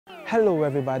Hello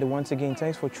everybody, once again,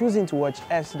 thanks for choosing to watch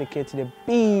SDK to the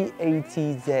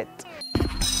BATZ.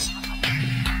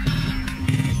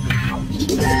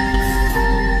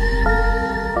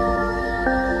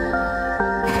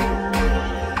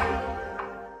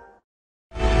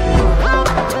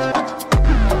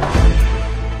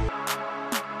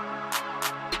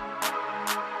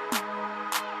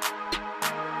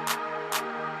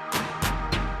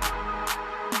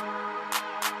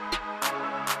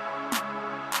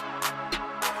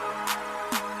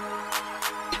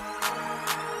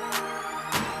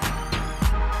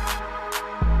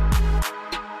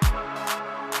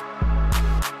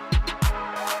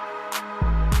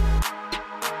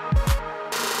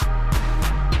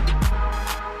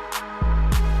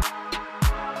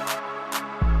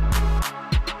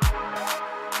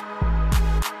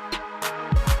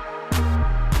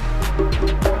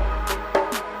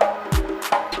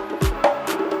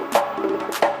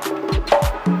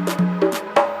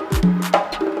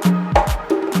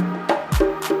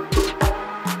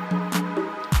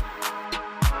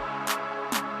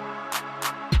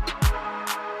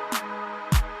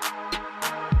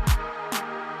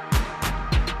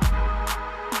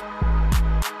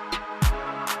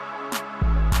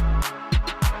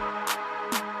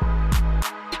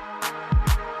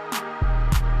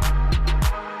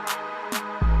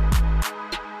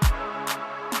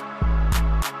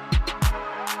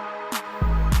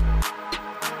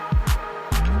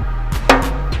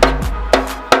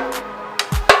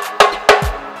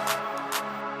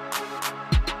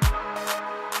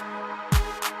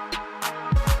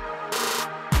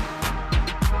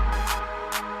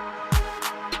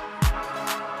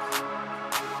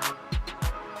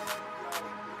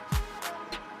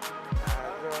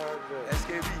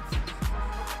 Skbeatz.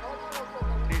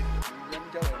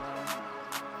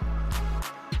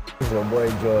 This is your boy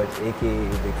George, aka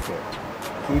Big Fred.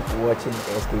 Keep watching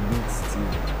Skbeatz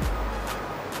TV.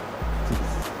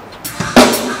 Peace.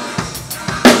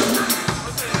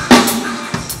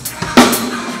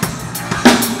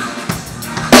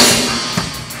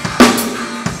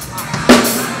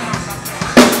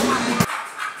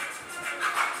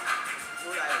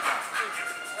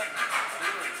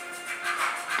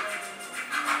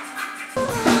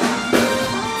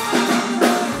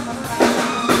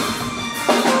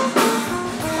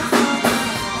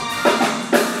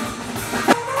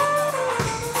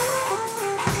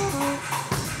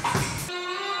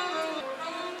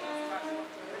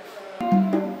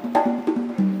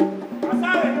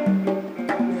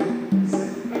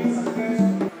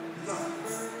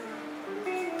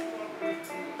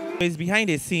 It's behind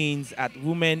the scenes at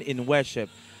Women in Worship,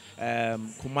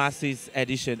 Kumasi's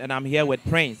edition, and I'm here with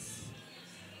Prince.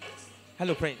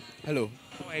 Hello, Prince. Hello.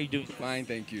 How are you doing? Fine,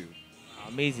 thank you.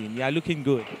 Amazing. You are looking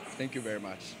good. Thank you very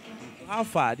much. How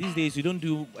far? These days you don't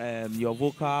do your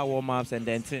vocal warm-ups and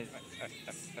then things.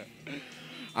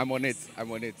 I'm on it.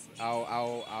 I'm on it.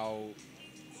 I'll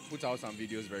put out some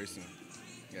videos very soon.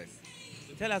 Yes.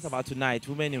 So tell us about tonight,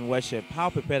 Women in Worship. How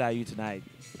prepared are you tonight?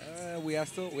 We are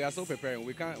still preparing.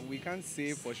 We can't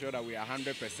say for sure that we are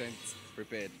 100%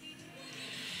 prepared.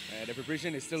 The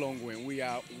preparation is still ongoing. We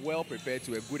are well prepared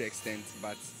to a good extent,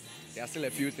 but there are still a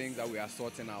few things that we are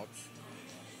sorting out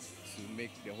to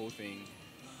make the whole thing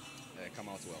come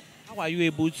out well. How are you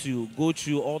able to go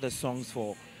through all the songs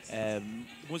for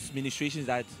most ministrations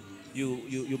that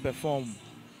you perform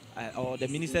or the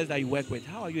ministers that you work with?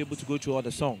 How are you able to go through all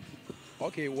the songs?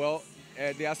 Okay, well,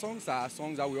 their songs are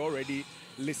songs that we already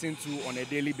listen to on a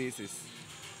daily basis.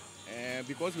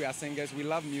 Because we are singers, we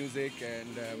love music,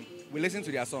 and we listen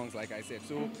to their songs, like I said.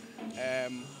 So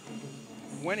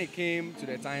when it came to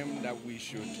the time that we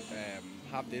should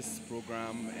have this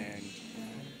program and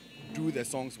do the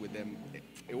songs with them,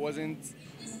 it wasn't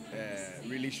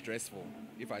really stressful,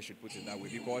 if I should put it that way,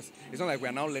 because it's not like we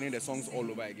are now learning the songs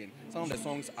all over again. Some of the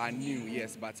songs are new,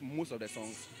 yes, but most of the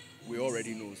songs we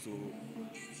already know, so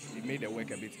it made the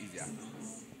work a bit easier.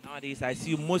 Nowadays, I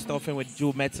see you most often with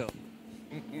Joe Metal.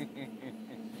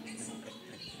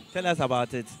 Tell us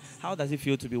about it. How does it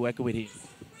feel to be working with him?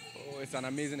 Oh, it's an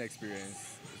amazing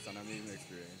experience. It's an amazing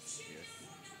experience, yes.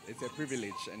 It's a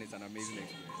privilege and it's an amazing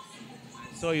experience.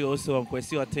 I saw you also on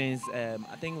Kwesi Oten's,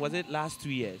 I think, was it last 2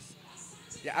 years?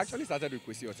 Yeah, I actually started with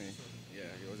Kwesi Oten. Yeah,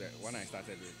 it was one I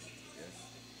started with,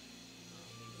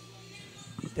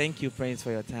 yes. Thank you, Prince,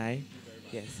 for your time.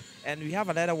 Yes. And we have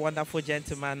another wonderful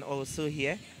gentleman also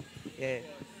here. Yeah.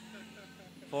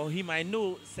 For him, I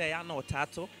know, say, I know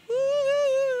Tato.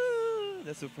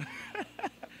 That's super.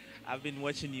 I've been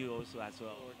watching you also as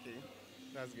well. Okay,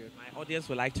 that's good. My audience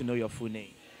would like to know your full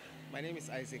name. My name is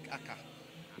Isaac Aka.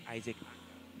 Isaac.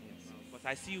 Yes. For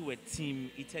Because I see you with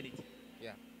Team Eternity.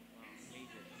 Yeah. Amazing.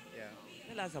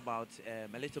 Yeah. Tell us about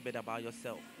a little bit about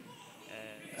yourself.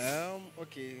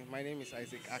 Okay, my name is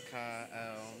Isaac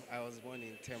Aka. I was born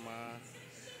in Tema.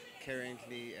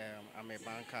 Currently, I'm a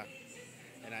banker,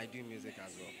 and I do music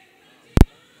as well.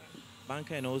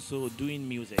 Banker and also doing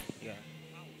music. Yeah.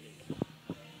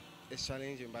 It's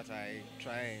challenging, but I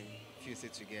try and fuse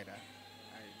it together.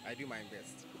 I do my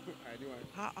best. I do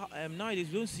my. Nowadays,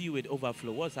 we don't see you with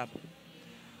Overflow. What's happening?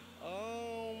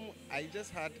 I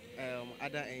just had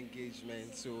other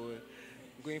engagements, so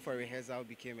going for rehearsal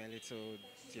became a little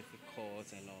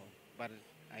difficult and all. But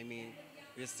I mean,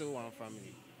 we're still one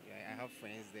family. Yeah, I have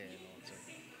friends there and all, so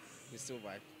we still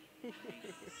vibe.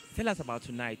 Tell us about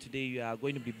tonight. Today you are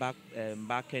going to be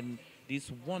backing these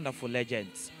wonderful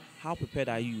legends. How prepared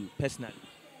are you personally?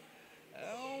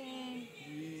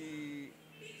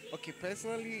 Okay,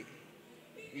 personally,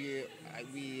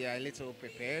 we are a little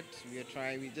prepared.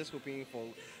 We're just hoping for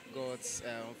God's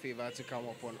favor to come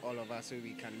upon all of us so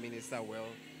we can minister well.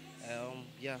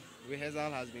 Yeah,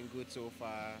 rehearsal has been good so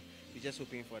far. We're just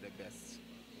hoping for the best.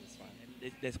 It's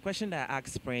fine. The question that I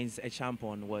asked Prince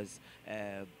Echampon was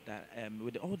that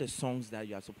with all the songs that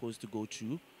you are supposed to go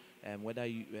through, whether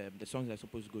you the songs that are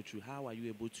supposed to go through, how are you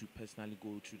able to personally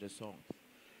go through the songs?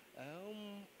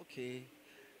 Okay.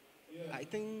 I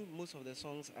think most of the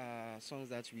songs are songs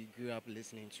that we grew up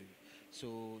listening to.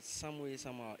 So some way,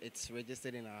 somehow, it's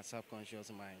registered in our subconscious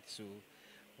mind. So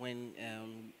when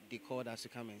they called us to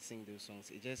come and sing those songs,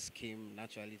 it just came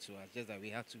naturally to us. Just that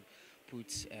we had to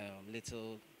put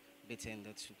little bit in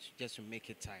that just to make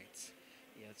it tight.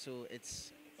 Yeah. So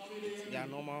there are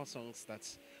normal songs that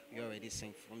we already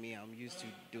sing. For me, I'm used to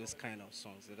those kind of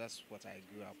songs. So that's what I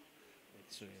grew up with.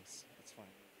 So it's fine.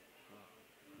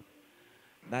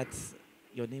 That's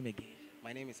your name again?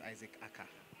 My name is Isaac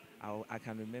Aka. I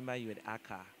can remember you with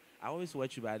Aka. I always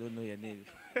watch you, but I don't know your name.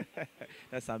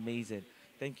 That's amazing.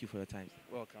 Thank you for your time.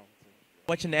 Welcome.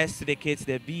 Watching S to the Kids,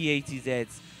 the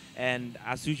BATZs, and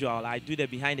as usual, I do the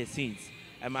behind the scenes.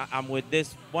 I'm with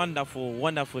this wonderful,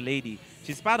 wonderful lady.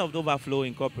 She's part of the Overflow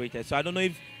Incorporated, so I don't know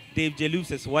if Dave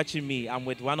Jelus is watching me. I'm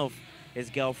with one of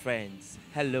his girlfriends.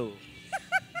 Hello.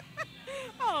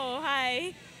 Oh,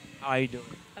 hi. How are you doing?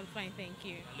 I'm fine, thank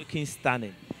you. Looking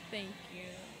stunning. Thank you.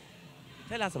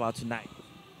 Tell us about tonight.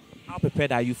 How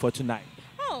prepared are you for tonight?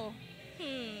 Oh,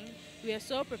 we are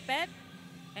so prepared,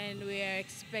 and we are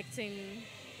expecting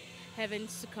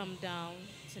heavens to come down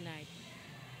tonight.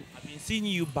 I've been seeing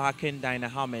you backing Dinah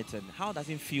Hamilton. How does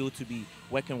it feel to be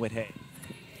working with her?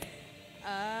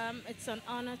 It's an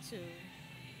honor to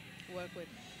work with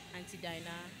Auntie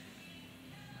Dinah.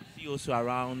 I see also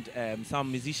around some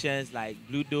musicians like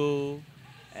Bludo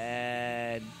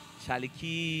and Charlie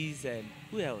Keys and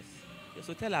who else?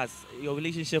 So tell us your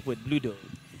relationship with Bludo.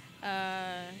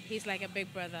 He's like a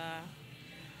big brother.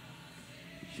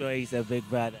 Sure, he's a big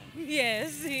brother.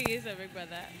 Yes, he is a big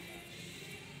brother.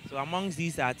 So amongst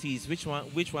these artists, which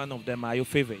one of them are your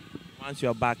favorite? Once you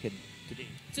are backing today.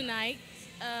 Tonight,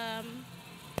 I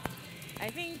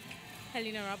think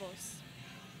Helena Rebels.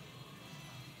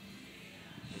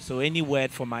 So any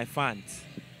word for my fans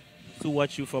to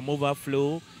watch you from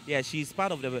Overflow? Yeah, she's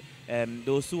part of the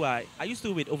those who are you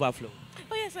still with Overflow?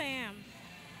 Oh yes, I am.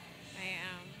 I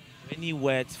am. Any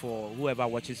words for whoever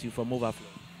watches you from Overflow?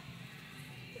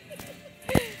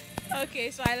 Okay,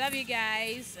 so I love you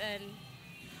guys and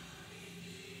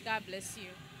God bless you.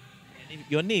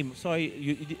 Your name? Sorry,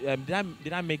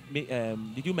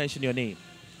 did you mention your name?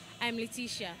 I'm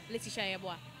Letitia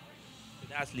Yeboah.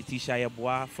 That's Letitia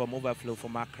Yeboah from Overflow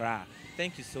from Accra.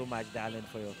 Thank you so much, darling,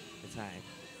 for your time.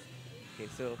 Okay,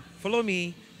 so follow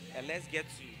me and let's get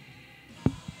to.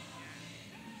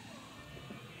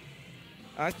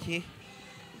 Okay,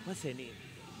 what's her name?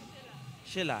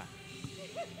 Sheila.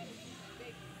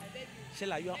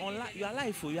 Sheila, you are online. You are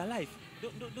live. You are live.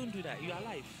 Don't do that. You are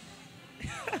live.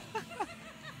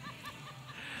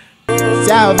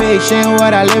 Salvation,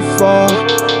 what I live for.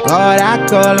 God, I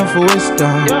call him for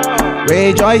wisdom.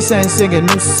 Rejoice and sing a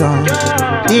new song.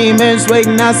 Demons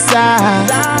waiting outside,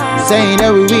 saying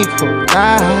every week for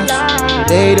God.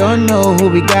 They don't know who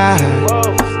we got.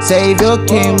 Savior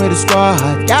came with a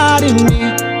squad. God in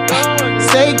me,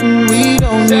 Satan we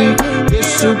don't need.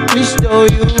 Jesus Christ, you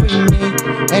in me,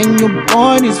 and your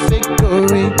born is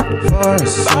victory for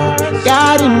us.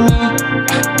 God in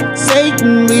me,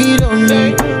 Satan we don't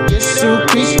need. Jesus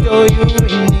Christ, you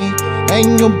in me,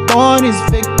 and your born is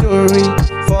victory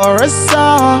for us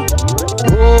all.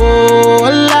 Oh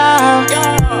Allah,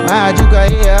 Majuka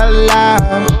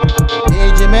Allah,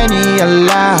 Ejimeni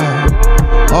Allah.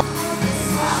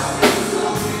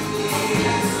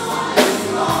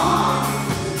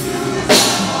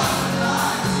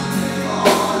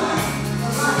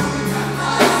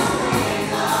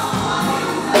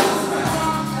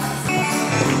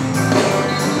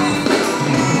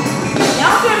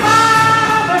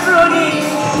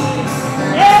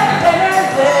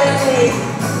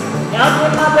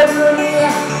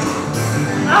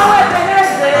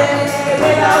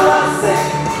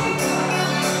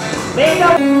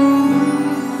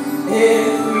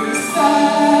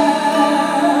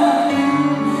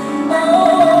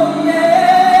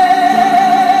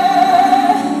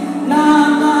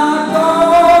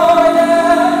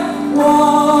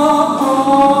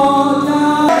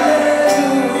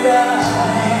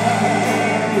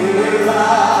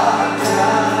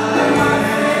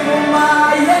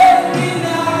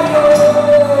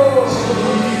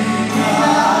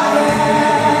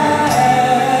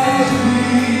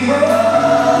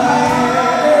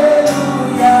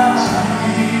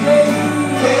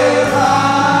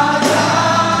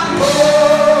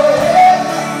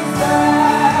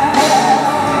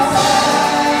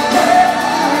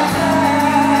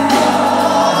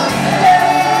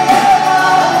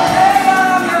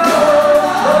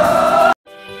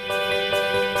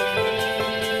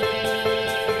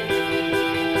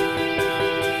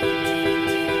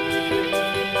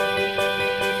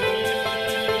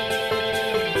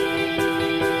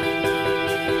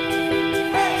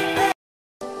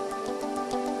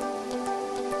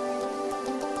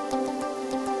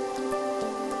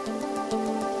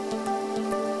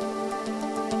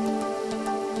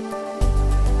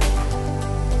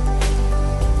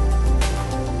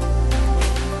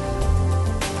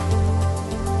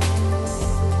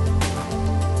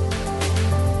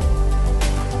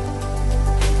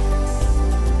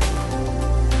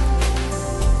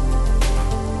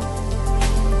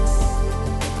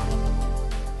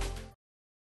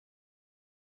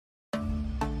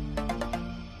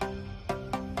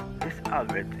 This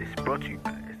advert is brought to you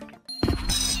by